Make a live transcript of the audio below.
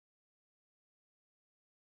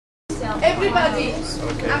Everybody,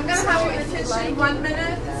 I'm going to have your attention 1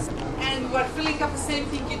 minute, and we're filling up the same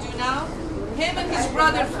thing you do now. Him and his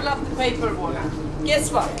brother fill up the paperwork.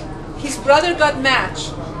 Guess what? His brother got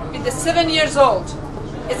matched with the 7 years old.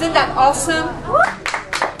 Isn't that awesome?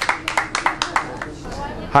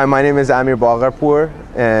 Hi, my name is Amir Bagharpour,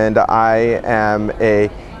 and I am a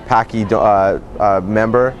paci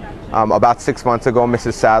member. About 6 months ago,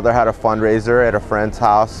 Mrs. Sadler had a fundraiser at a friend's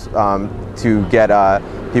house to get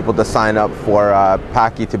people to sign up for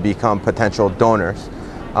paci to become potential donors.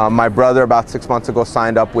 My brother, about 6 months ago,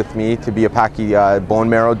 signed up with me to be a paci bone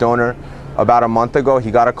marrow donor. About a month ago, he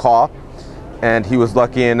got a call, and he was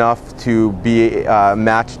lucky enough to be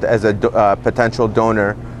matched as a potential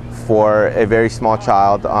donor for a very small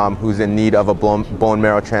child who's in need of a bone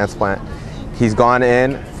marrow transplant. He's gone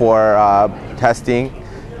in for testing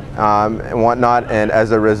and whatnot, and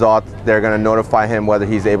as a result, they're going to notify him whether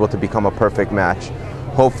he's able to become a perfect match.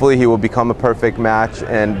 Hopefully, he will become a perfect match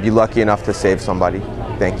and be lucky enough to save somebody.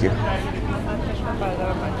 Thank you.